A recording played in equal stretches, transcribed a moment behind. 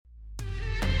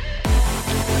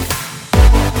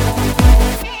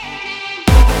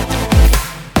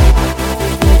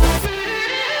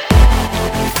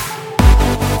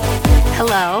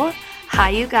Hello. Hi,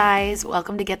 you guys.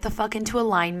 Welcome to Get the Fuck Into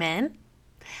Alignment.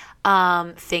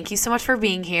 Thank you so much for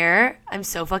being here. I'm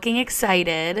so fucking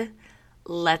excited.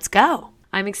 Let's go.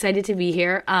 I'm excited to be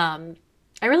here. I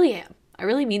really am. I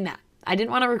really mean that. I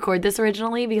didn't want to record this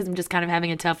originally because I'm just kind of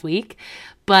having a tough week,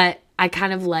 but I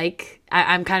kind of like,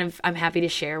 I'm happy to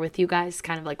share with you guys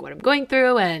kind of like what I'm going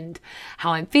through and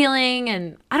how I'm feeling.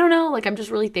 And I don't know, like I'm just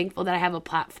really thankful that I have a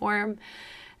platform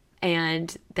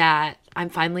and that I'm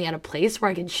finally at a place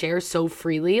where I can share so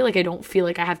freely. Like I don't feel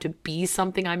like I have to be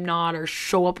something I'm not or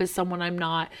show up as someone I'm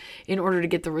not in order to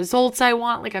get the results I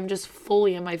want. Like I'm just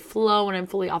fully in my flow and I'm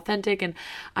fully authentic and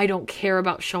I don't care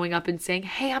about showing up and saying,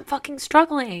 hey, I'm fucking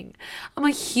struggling. I'm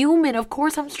a human. Of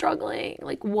course I'm struggling.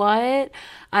 Like what?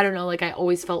 I don't know. Like I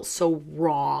always felt so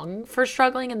wrong for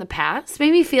struggling in the past. It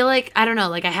made me feel like, I don't know,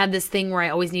 like I had this thing where I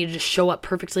always needed to show up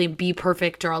perfectly and be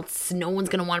perfect or else no one's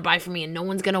going to want to buy from me and no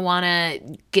one's going to want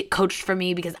to get coached from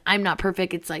me because I'm not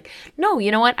perfect. It's like, no,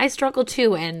 you know what? I struggle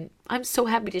too. And I'm so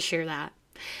happy to share that.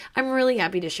 I'm really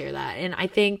happy to share that. And I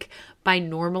think by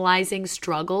normalizing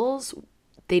struggles,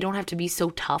 they don't have to be so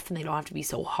tough and they don't have to be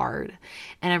so hard.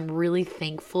 And I'm really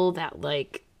thankful that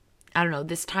like, I don't know,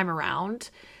 this time around,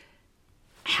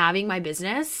 having my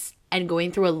business and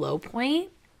going through a low point,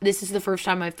 this is the first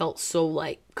time I felt so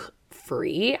like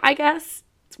free, I guess.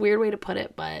 It's a weird way to put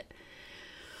it, but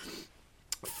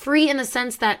free in the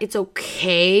sense that it's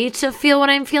okay to feel what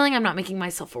I'm feeling. I'm not making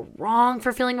myself wrong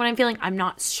for feeling what I'm feeling. I'm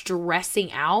not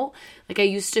stressing out. Like I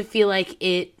used to feel like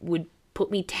it would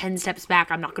put me 10 steps back.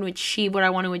 I'm not going to achieve what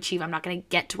I want to achieve. I'm not going to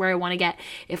get to where I want to get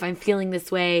if I'm feeling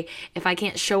this way. If I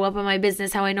can't show up in my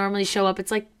business how I normally show up,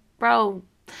 it's like, bro,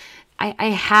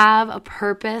 I have a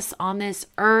purpose on this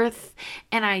earth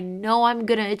and I know I'm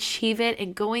going to achieve it,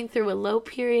 and going through a low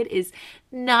period is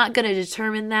not going to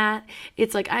determine that.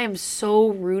 It's like I am so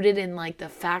rooted in like the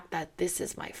fact that this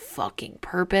is my fucking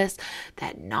purpose,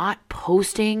 that not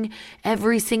posting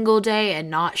every single day and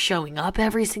not showing up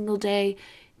every single day,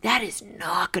 that is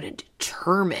not going to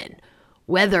determine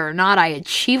whether or not I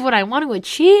achieve what I want to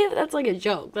achieve. That's like a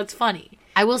joke. That's funny.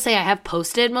 I will say I have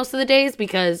posted most of the days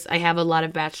because I have a lot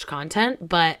of batched content,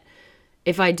 but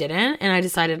if I didn't and I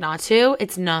decided not to,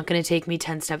 it's not going to take me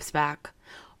 10 steps back.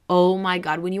 Oh my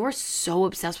God, when you are so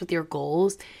obsessed with your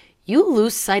goals, you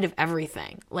lose sight of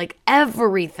everything, like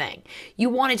everything. You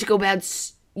want it to go bad.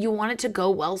 You want it to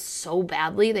go well so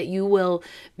badly that you will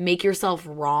make yourself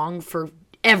wrong for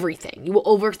everything. You will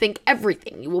overthink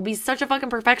everything. You will be such a fucking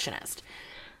perfectionist.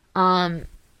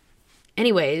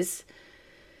 Anyways,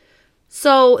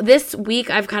 so this week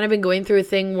I've kind of been going through a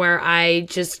thing where I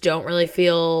just don't really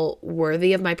feel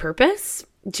worthy of my purpose.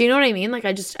 Do you know what I mean? Like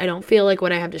I don't feel like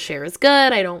what I have to share is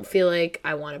good. I don't feel like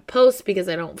I want to post because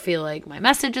I don't feel like my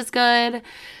message is good.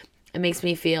 It makes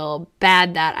me feel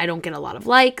bad that I don't get a lot of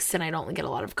likes and I don't get a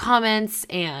lot of comments.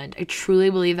 And I truly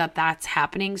believe that that's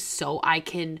happening so I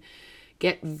can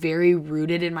get very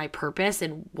rooted in my purpose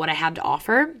and what I have to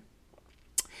offer.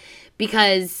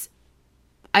 Because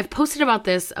I've posted about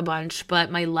this a bunch, but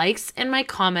my likes and my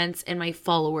comments and my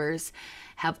followers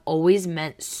have always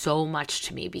meant so much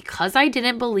to me because I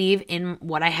didn't believe in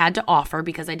what I had to offer,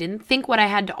 because I didn't think what I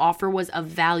had to offer was of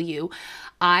value.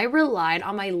 I relied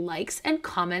on my likes and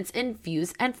comments and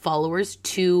views and followers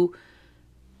to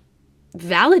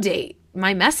validate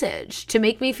my message, to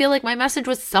make me feel like my message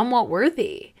was somewhat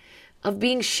worthy of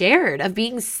being shared, of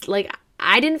being like,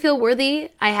 I didn't feel worthy.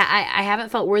 I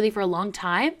haven't felt worthy for a long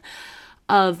time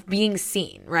of being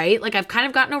seen, right? Like I've kind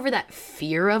of gotten over that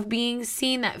fear of being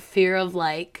seen, that fear of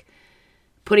like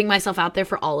putting myself out there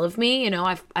for all of me. You know,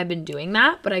 I've been doing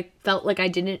that, but I felt like I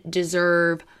didn't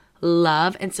deserve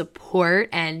love and support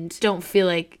and don't feel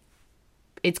like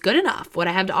it's good enough what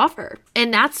I have to offer.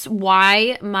 And that's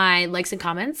why my likes and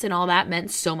comments and all that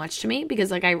meant so much to me, because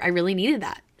like I really needed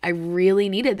that. I really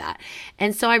needed that.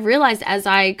 And so I realized as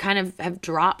I kind of have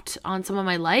dropped on some of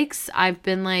my likes, I've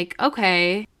been like,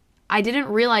 okay, I didn't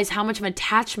realize how much of an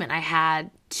attachment I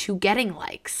had to getting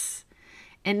likes.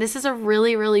 And this is a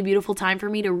really, really beautiful time for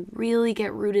me to really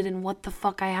get rooted in what the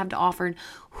fuck I have to offer and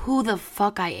who the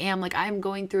fuck I am. Like I'm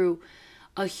going through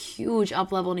a huge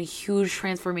up level and a huge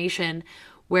transformation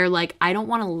where like I don't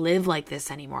want to live like this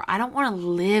anymore. I don't want to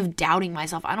live doubting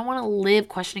myself. I don't want to live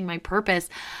questioning my purpose.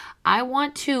 I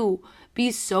want to be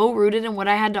so rooted in what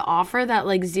I had to offer that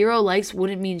like 0 likes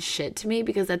wouldn't mean shit to me,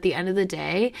 because at the end of the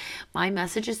day, my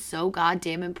message is so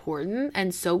goddamn important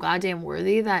and so goddamn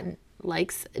worthy that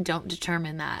Likes don't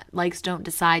determine that. Likes don't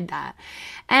decide that.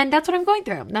 And that's what I'm going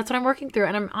through. That's what I'm working through.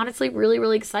 And I'm honestly really,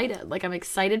 really excited. Like, I'm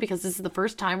excited because this is the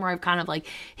first time where I've kind of like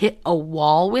hit a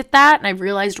wall with that. And I've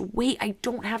realized, wait, I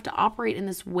don't have to operate in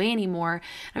this way anymore.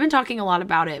 I've been talking a lot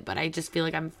about it, but I just feel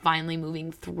like I'm finally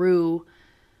moving through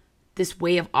this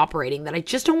way of operating that I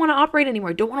just don't want to operate anymore.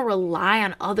 I don't want to rely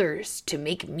on others to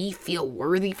make me feel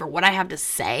worthy for what I have to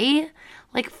say.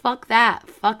 Like, fuck that.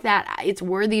 Fuck that. It's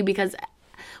worthy because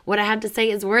what I have to say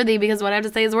is worthy, because what I have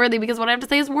to say is worthy, because what I have to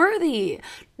say is worthy.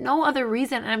 No other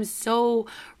reason. And I'm so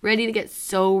ready to get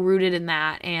so rooted in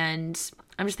that. And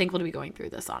I'm just thankful to be going through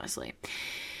this, honestly.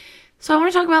 So I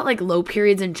want to talk about like low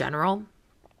periods in general.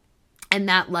 And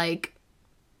that like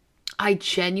I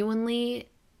genuinely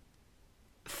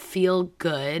feel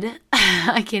good.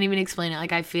 I can't even explain it.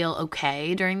 Like, I feel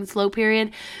okay during this low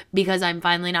period because I'm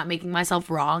finally not making myself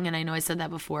wrong. And I know I said that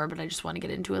before, but I just want to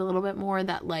get into it a little bit more,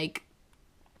 that like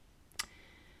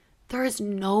there is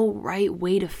no right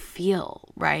way to feel,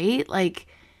 right? Like,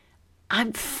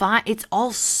 I'm fine. It's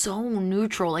all so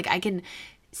neutral. Like, I can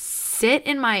sit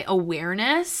in my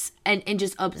awareness and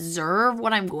just observe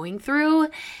what I'm going through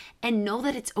and know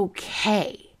that it's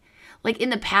okay. Like,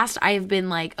 in the past, I have been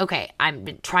like, okay, I've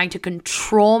been trying to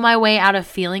control my way out of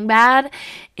feeling bad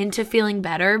into feeling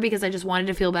better because I just wanted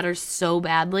to feel better so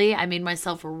badly. I made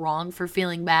myself wrong for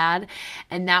feeling bad,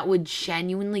 and that would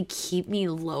genuinely keep me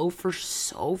low for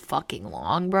so fucking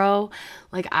long, bro.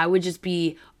 Like, I would just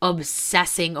be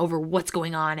obsessing over what's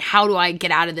going on. How do I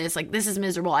get out of this? Like, this is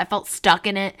miserable. I felt stuck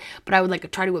in it, but I would like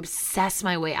try to obsess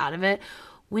my way out of it.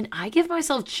 When I give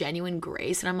myself genuine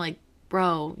grace and I'm like,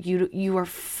 bro, you are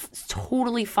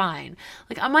totally fine.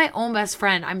 Like, I'm my own best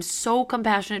friend. I'm so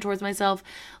compassionate towards myself.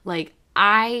 Like,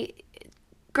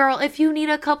 girl, if you need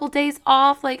a couple days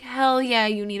off, like, hell yeah,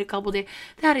 you need a couple days.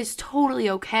 That is totally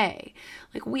okay.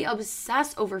 Like, we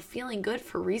obsess over feeling good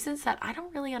for reasons that I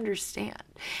don't really understand.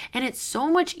 And it's so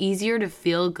much easier to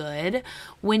feel good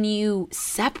when you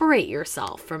separate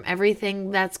yourself from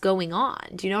everything that's going on.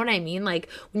 Do you know what I mean? Like,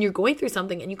 when you're going through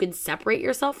something and you can separate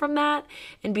yourself from that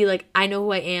and be like, I know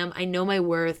who I am. I know my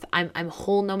worth. I'm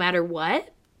whole no matter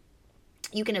what.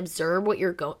 You can observe what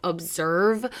you're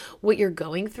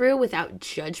going through without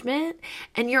judgment,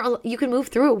 and you can move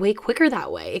through it way quicker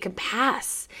that way. It can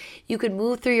pass. You can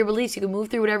move through your beliefs. You can move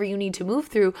through whatever you need to move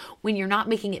through when you're not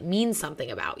making it mean something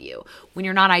about you, when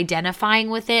you're not identifying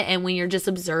with it, and when you're just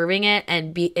observing it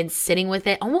and sitting with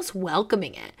it, almost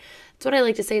welcoming it. That's what I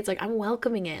like to say. It's like, I'm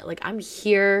welcoming it. Like, I'm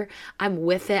here, I'm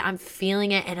with it, I'm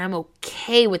feeling it, and I'm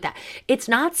okay with that. It's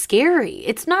not scary.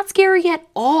 It's not scary at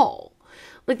all.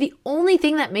 Like, the only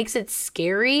thing that makes it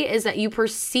scary is that you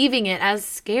perceiving it as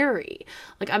scary.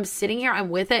 Like, I'm sitting here, I'm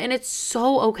with it, and it's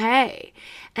so okay.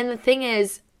 And the thing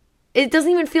is, it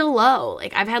doesn't even feel low.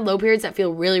 Like, I've had low periods that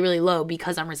feel really, really low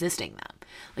because I'm resisting them.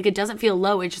 Like, it doesn't feel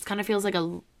low. It just kind of feels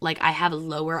like I have a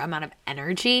lower amount of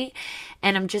energy,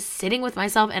 and I'm just sitting with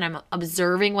myself and I'm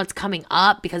observing what's coming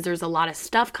up, because there's a lot of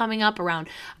stuff coming up around.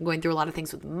 I'm going through a lot of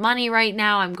things with money right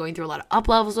now. I'm going through a lot of up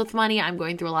levels with money. I'm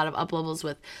going through a lot of up levels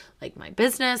with like my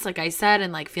business, like I said,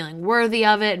 and like feeling worthy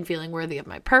of it and feeling worthy of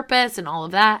my purpose and all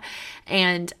of that.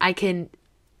 And I can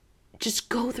just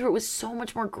go through it with so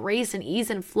much more grace and ease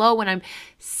and flow when I'm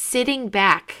sitting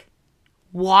back,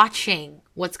 watching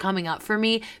what's coming up for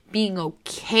me, being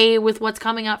okay with what's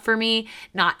coming up for me,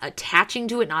 not attaching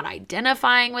to it, not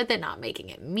identifying with it, not making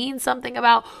it mean something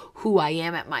about who I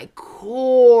am at my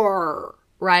core,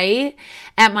 right?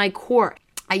 At my core.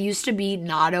 I used to be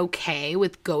not okay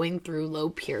with going through low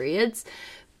periods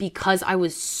because I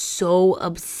was so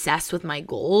obsessed with my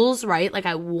goals, right? Like,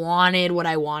 I wanted what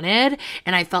I wanted,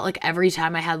 and I felt like every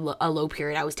time I had a low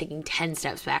period, I was taking 10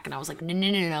 steps back, and I was like,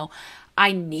 no.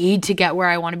 I need to get where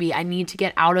I want to be. I need to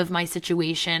get out of my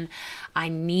situation. I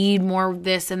need more of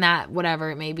this and that,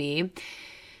 whatever it may be.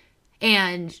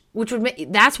 And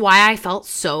that's why I felt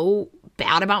so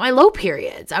bad about my low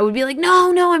periods. I would be like,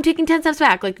 no, I'm taking 10 steps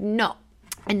back. Like, no.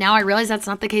 And now I realize that's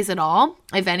not the case at all.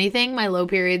 If anything, my low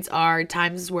periods are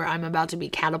times where I'm about to be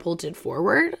catapulted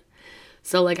forward.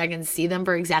 So, like, I can see them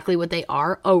for exactly what they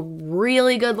are. A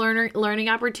really good learning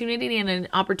opportunity and an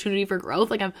opportunity for growth.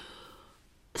 Like, I'm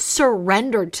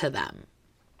surrendered to them.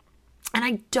 And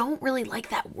I don't really like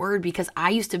that word because I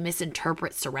used to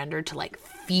misinterpret surrender to like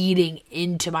feeding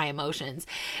into my emotions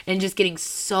and just getting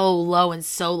so low and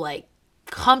so like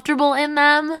comfortable in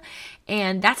them.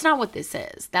 And that's not what this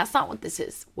is. That's not what this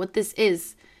is. What this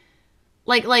is,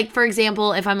 like for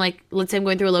example, if I'm like, let's say I'm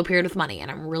going through a low period with money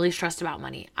and I'm really stressed about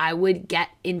money, I would get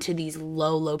into these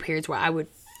low periods where I would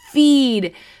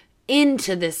feed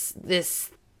into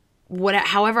this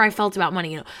however I felt about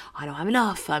money, I don't have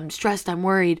enough, I'm stressed, I'm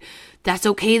worried. That's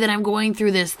okay that I'm going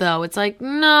through this though. It's like,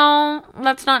 no,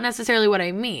 that's not necessarily what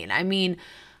I mean. I mean,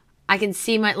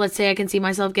 let's say I can see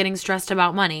myself getting stressed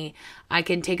about money. I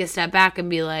can take a step back and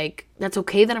be like, that's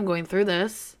okay that I'm going through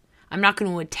this. I'm not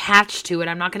going to attach to it.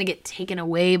 I'm not going to get taken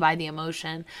away by the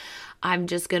emotion. I'm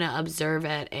just going to observe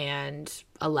it and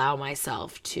allow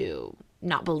myself to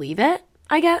not believe it,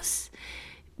 I guess.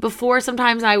 Before,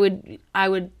 sometimes I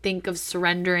would think of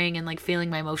surrendering and like feeling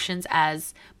my emotions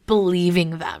as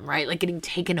believing them, right? Like getting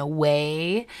taken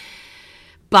away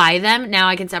by them. Now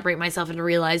I can separate myself and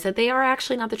realize that they are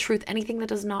actually not the truth. Anything that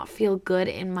does not feel good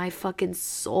in my fucking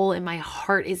soul, in my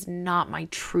heart, is not my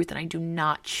truth, and I do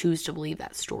not choose to believe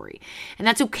that story. And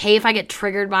that's okay if I get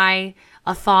triggered by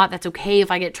a thought. That's okay if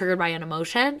I get triggered by an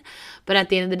emotion. But at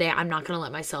the end of the day, I'm not going to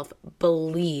let myself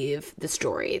believe the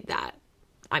story that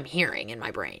I'm hearing in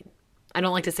my brain. I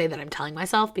don't like to say that I'm telling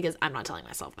myself, because I'm not telling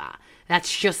myself that.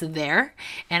 That's just there,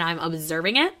 and I'm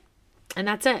observing it, and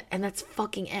that's it. And that's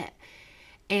fucking it.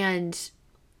 And,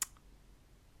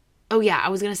 oh yeah, I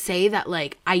was going to say that,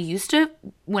 like, I used to,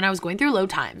 when I was going through low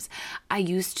times, I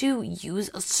used to use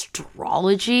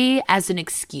astrology as an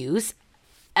excuse,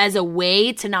 as a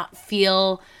way to not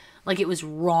feel like it was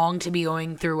wrong to be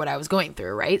going through what I was going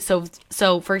through, right?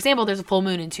 So for example, there's a full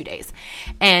moon in 2 days.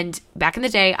 And back in the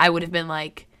day, I would have been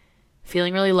like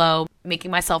feeling really low,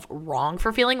 making myself wrong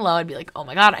for feeling low. I'd be like, oh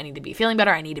my God, I need to be feeling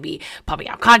better. I need to be pumping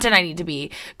out content. I need to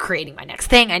be creating my next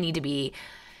thing. I need to be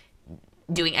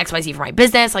doing XYZ for my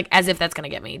business, like as if that's going to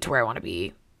get me to where I want to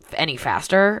be any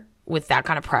faster, with that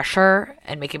kind of pressure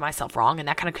and making myself wrong and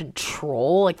that kind of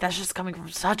control. Like, that's just coming from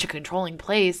such a controlling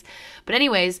place. But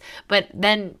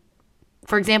then,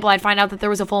 for example, I'd find out that there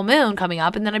was a full moon coming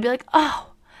up, and then I'd be like,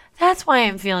 oh, that's why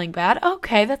I'm feeling bad.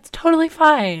 Okay, that's totally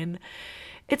fine.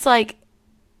 It's like,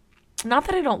 not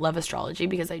that I don't love astrology,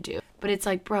 because I do, but it's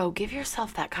like, bro, give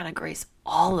yourself that kind of grace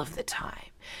all of the time.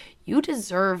 You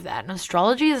deserve that. And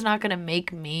astrology is not going to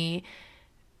make me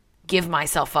give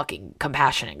myself fucking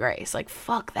compassion and grace. Like,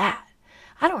 fuck that.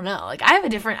 I don't know. Like, I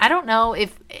don't know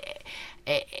if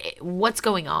what's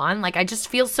going on. Like, I just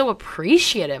feel so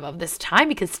appreciative of this time,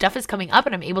 because stuff is coming up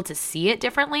and I'm able to see it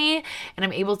differently, and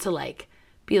I'm able to like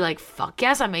be like, fuck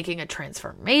yes, I'm making a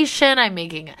transformation.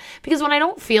 Because when I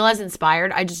don't feel as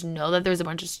inspired, I just know that there's a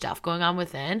bunch of stuff going on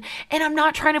within, and I'm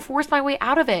not trying to force my way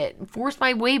out of it, force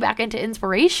my way back into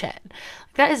inspiration.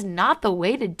 Like, that is not the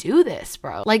way to do this,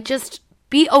 bro. Like, just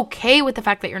be okay with the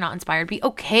fact that you're not inspired. Be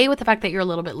okay with the fact that you're a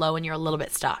little bit low and you're a little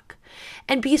bit stuck.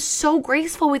 And be so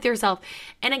graceful with yourself.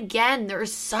 And again, there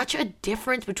is such a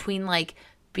difference between like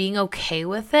being okay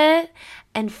with it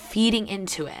and feeding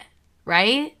into it,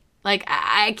 right? Like,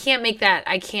 I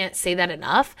can't say that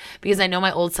enough, because I know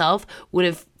my old self would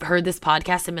have heard this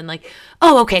podcast and been like,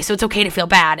 oh, okay, so it's okay to feel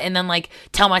bad. And then like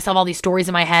tell myself all these stories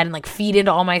in my head and like feed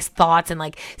into all my thoughts and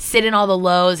like sit in all the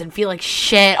lows and feel like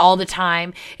shit all the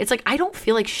time. It's like, I don't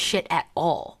feel like shit at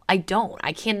all. I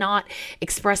cannot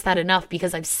express that enough,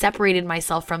 because I've separated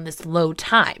myself from this low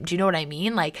time. Do you know what I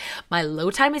mean? Like, my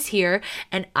low time is here,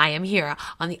 and I am here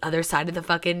on the other side of the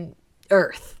fucking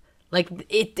earth. Like,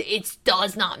 it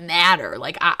does not matter.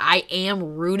 Like, I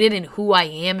am rooted in who I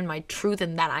am and my truth,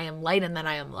 and that I am light and that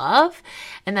I am love,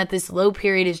 and that this low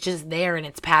period is just there and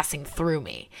it's passing through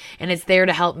me. And it's there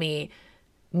to help me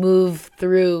move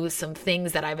through some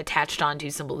things that I've attached onto,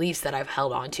 some beliefs that I've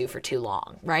held onto for too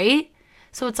long, right?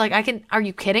 So it's like, are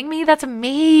you kidding me? That's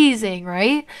amazing,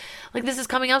 right? Like, this is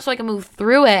coming up so I can move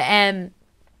through it. And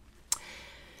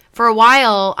for a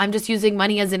while, I'm just using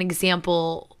money as an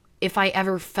example. If I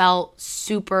ever felt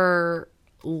super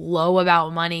low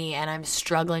about money and I'm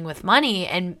struggling with money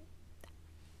and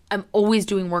I'm always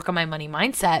doing work on my money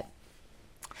mindset,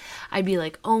 I'd be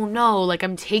like, oh no, like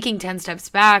I'm taking 10 steps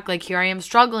back. Like, here I am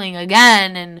struggling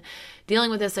again and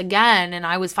dealing with this again. And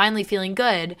I was finally feeling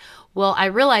good. Well, I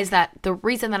realized that the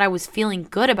reason that I was feeling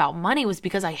good about money was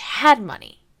because I had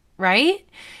money, right?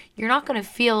 You're not going to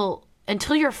feel,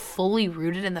 until you're fully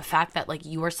rooted in the fact that like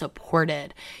you are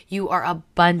supported, you are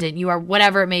abundant, you are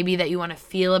whatever it may be that you want to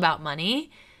feel about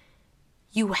money,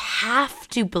 you have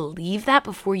to believe that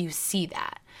before you see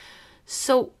that.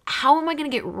 So how am I going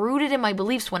to get rooted in my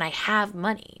beliefs when I have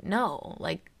money? No,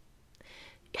 like,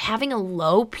 having a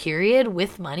low period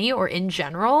with money or in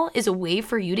general is a way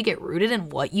for you to get rooted in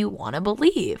what you want to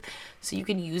believe. So you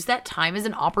can use that time as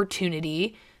an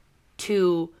opportunity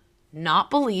to not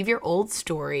believe your old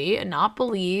story and not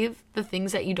believe the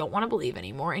things that you don't want to believe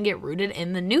anymore and get rooted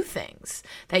in the new things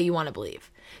that you want to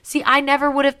believe. See, I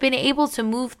never would have been able to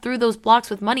move through those blocks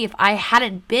with money if I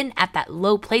hadn't been at that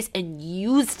low place and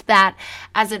used that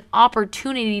as an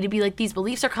opportunity to be like, these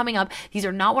beliefs are coming up. These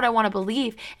are not what I want to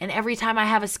believe. And every time I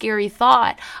have a scary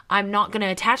thought, I'm not going to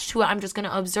attach to it. I'm just going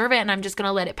to observe it, and I'm just going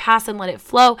to let it pass and let it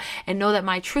flow and know that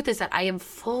my truth is that I am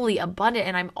fully abundant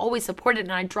and I'm always supported,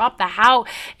 and I drop the how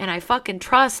and I fucking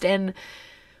trust. And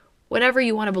whatever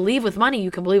you want to believe with money, you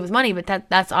can believe with money, but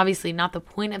that's obviously not the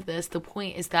point of this. The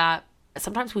point is that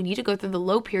sometimes we need to go through the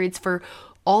low periods for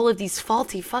all of these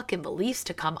faulty fucking beliefs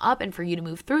to come up and for you to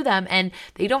move through them. And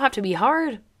they don't have to be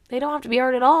hard. They don't have to be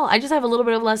hard at all. I just have a little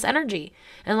bit of less energy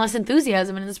and less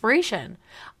enthusiasm and inspiration.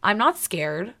 I'm not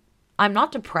scared. I'm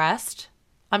not depressed.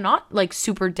 I'm not like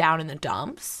super down in the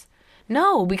dumps.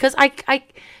 No, because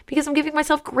because I'm giving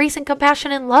myself grace and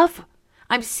compassion and love.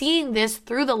 I'm seeing this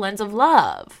through the lens of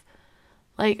love.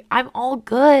 Like, I'm all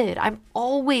good. I'm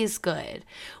always good.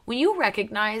 When you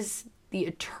recognize the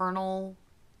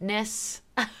eternalness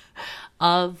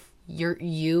of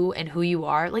you and who you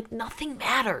are, like, nothing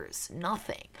matters.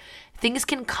 Nothing. Things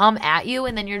can come at you,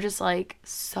 and then you're just like,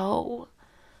 so,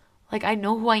 like, I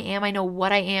know who I am. I know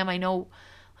what I am. I know,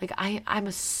 like, I'm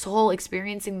a soul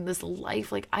experiencing this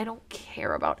life. Like, I don't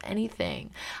care about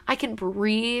anything. I can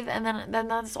breathe, and then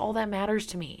that's all that matters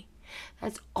to me.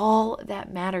 That's all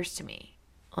that matters to me.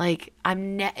 Like,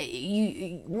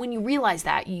 when you realize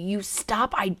that, you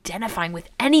stop identifying with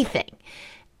anything,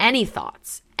 any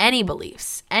thoughts, any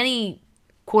beliefs, any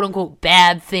quote unquote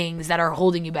bad things that are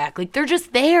holding you back. Like, they're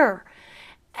just there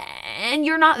and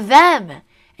you're not them,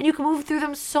 and you can move through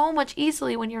them so much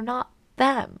easily when you're not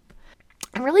them.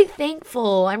 I'm really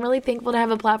thankful. I'm really thankful to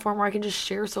have a platform where I can just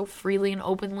share so freely and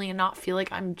openly and not feel like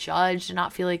I'm judged, and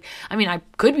not feel like, I mean, I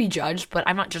could be judged, but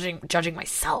I'm not judging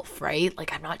myself, right?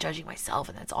 Like, I'm not judging myself,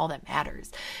 and that's all that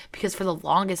matters. Because for the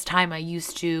longest time, I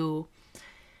used to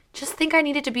just think I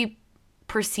needed to be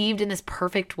perceived in this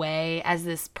perfect way, as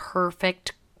this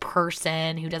perfect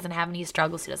person who doesn't have any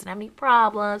struggles, who doesn't have any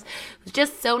problems, who's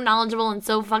just so knowledgeable and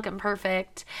so fucking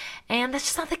perfect. And that's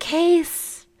just not the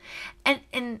case.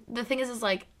 And the thing is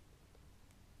like,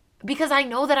 because I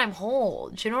know that I'm whole,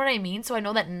 do you know what I mean? So I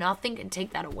know that nothing can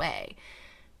take that away.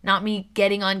 Not me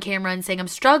getting on camera and saying I'm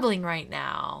struggling right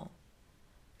now.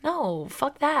 No,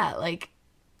 fuck that. Like,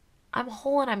 I'm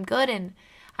whole and I'm good, and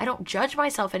I don't judge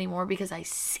myself anymore because I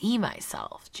see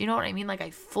myself. Do you know what I mean? Like, I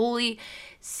fully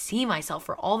see myself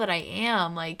for all that I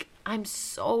am. Like, I'm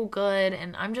so good,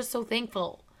 and I'm just so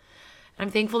thankful. I'm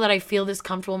thankful that I feel this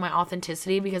comfortable in my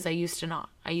authenticity, because I used to not.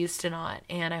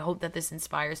 And I hope that this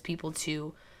inspires people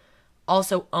to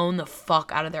also own the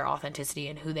fuck out of their authenticity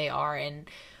and who they are. And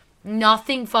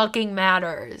nothing fucking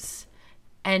matters.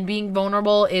 And being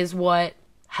vulnerable is what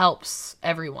helps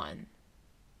everyone.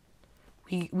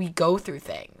 We go through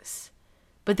things.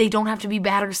 But they don't have to be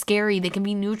bad or scary. They can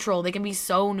be neutral. They can be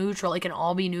so neutral. It can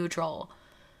all be neutral.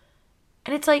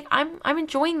 And it's like, I'm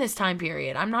enjoying this time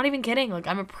period. I'm not even kidding. Like,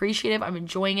 I'm appreciative. I'm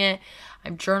enjoying it.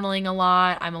 I'm journaling a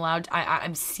lot.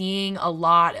 I'm seeing a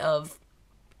lot of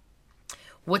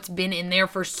what's been in there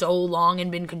for so long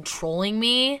and been controlling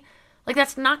me. Like,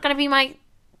 that's not going to be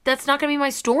my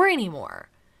story anymore.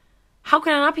 How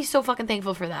can I not be so fucking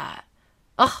thankful for that?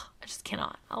 Ugh, I just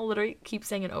cannot. I'll literally keep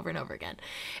saying it over and over again.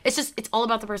 It's all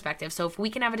about the perspective. So if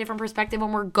we can have a different perspective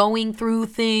when we're going through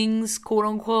things, quote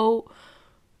unquote,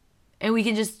 and we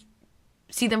can just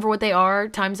see them for what they are,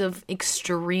 times of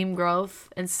extreme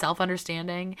growth and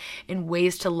self-understanding, in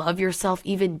ways to love yourself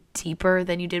even deeper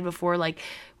than you did before. Like,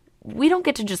 we don't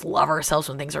get to just love ourselves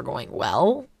when things are going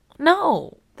well.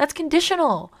 No, that's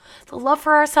conditional. The love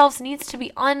for ourselves needs to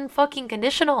be unfucking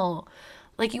conditional.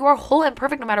 Like, you are whole and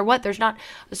perfect no matter what. There's not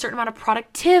a certain amount of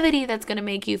productivity that's going to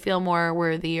make you feel more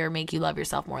worthy or make you love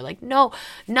yourself more. Like, no,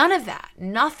 none of that.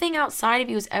 Nothing outside of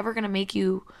you is ever going to make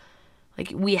you...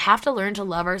 Like, we have to learn to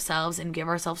love ourselves and give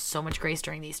ourselves so much grace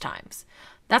during these times.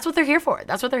 That's what they're here for.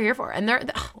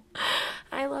 And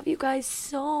I love you guys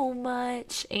so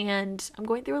much. And I'm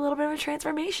going through a little bit of a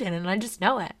transformation, and I just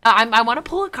know it. I want to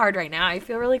pull a card right now. I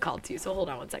feel really called to. So hold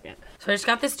on one second. So I just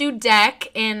got this new deck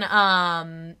in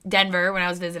Denver when I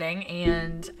was visiting,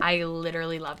 and I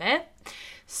literally love it.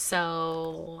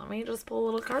 So let me just pull a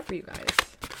little card for you guys.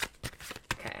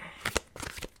 Okay.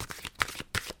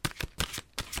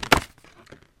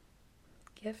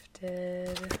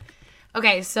 Gifted.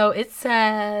 Okay, so it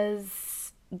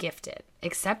says gifted.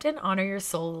 Accept and honor your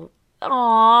soul.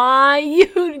 Aww,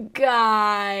 you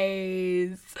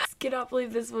guys. Cannot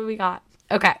believe this is what we got.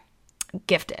 Okay.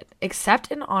 Gifted.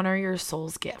 Accept and honor your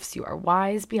soul's gifts. You are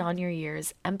wise beyond your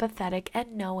years, empathetic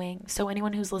and knowing. So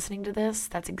anyone who's listening to this,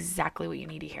 that's exactly what you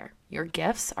need to hear. Your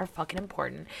gifts are fucking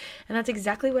important. And that's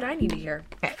exactly what I need to hear.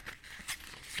 Okay.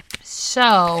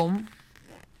 So,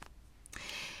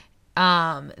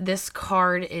 this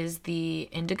card is the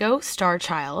Indigo Star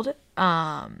Child.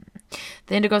 The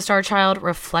Indigo Star Child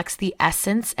reflects the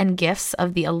essence and gifts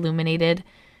of the illuminated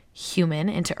human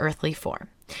into earthly form.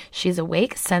 She is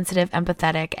awake, sensitive,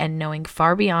 empathetic, and knowing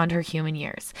far beyond her human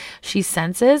years. She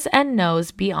senses and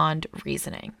knows beyond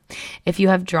reasoning. If you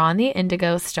have drawn the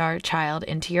Indigo Star Child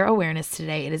into your awareness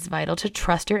today, it is vital to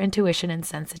trust your intuition and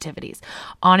sensitivities.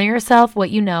 Honor yourself, what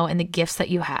you know, and the gifts that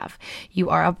you have. You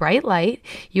are a bright light.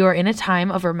 You are in a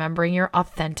time of remembering your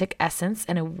authentic essence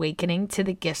and awakening to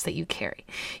the gifts that you carry.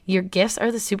 Your gifts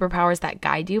are the superpowers that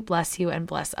guide you, bless you, and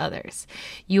bless others.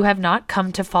 You have not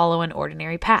come to follow an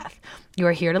ordinary path. You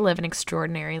are here to live an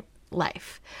extraordinary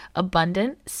life,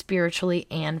 abundant spiritually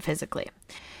and physically.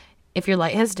 If your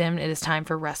light has dimmed, it is time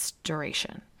for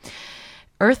restoration.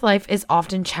 Earth life is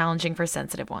often challenging for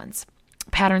sensitive ones.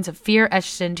 Patterns of fear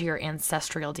etched into your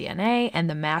ancestral DNA and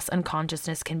the mass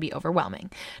unconsciousness can be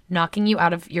overwhelming, knocking you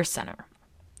out of your center.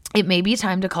 It may be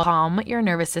time to calm your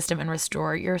nervous system and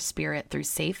restore your spirit through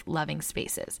safe, loving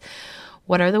spaces.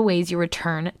 What are the ways you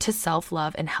return to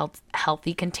self-love and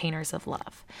healthy containers of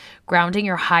love? Grounding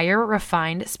your higher,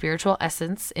 refined spiritual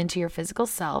essence into your physical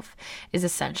self is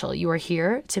essential. You are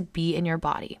here to be in your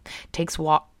body. Take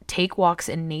walks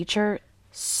in nature.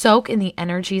 Soak in the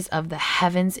energies of the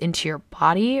heavens into your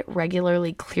body.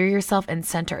 Regularly clear yourself and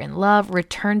center in love.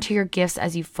 Return to your gifts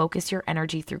as you focus your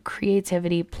energy through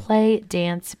creativity, play,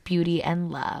 dance, beauty,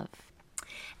 and love.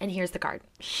 And here's the card.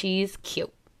 She's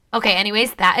cute. Okay,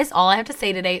 anyways, that is all I have to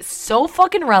say today. So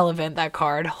fucking relevant, that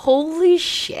card. Holy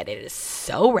shit, it is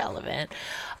so relevant.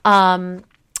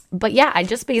 But yeah, I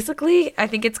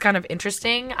think it's kind of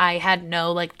interesting. I had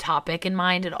no topic in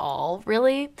mind at all,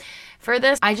 really, for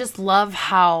this. I just love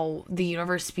how the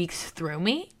universe speaks through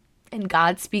me and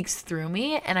God speaks through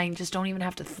me, and I just don't even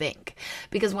have to think.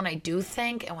 Because when I do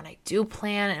think and when I do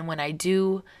plan and when I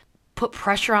do put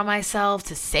pressure on myself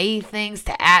to say things,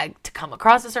 to act, to come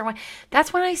across a certain way,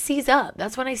 that's when I seize up.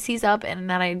 That's when I seize up and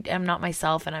that I am not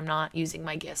myself and I'm not using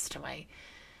my gifts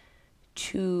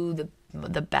to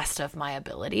the best of my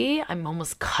ability. I'm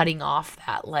almost cutting off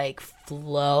that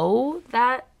flow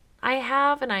that I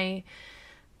have and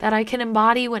that I can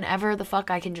embody whenever the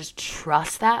fuck I can just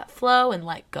trust that flow and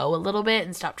let go a little bit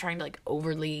and stop trying to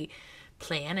overly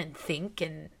plan and think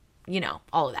and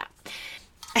all of that.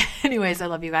 Anyways, I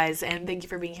love you guys and thank you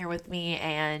for being here with me,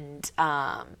 and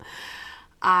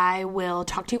I will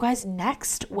talk to you guys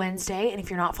next Wednesday. And if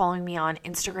you're not following me on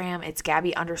Instagram, it's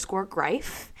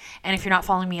Gabby_Greif. And if you're not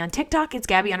following me on TikTok, it's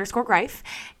Gabby_Greif.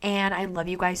 And I love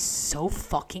you guys so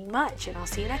fucking much, and I'll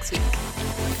see you next week.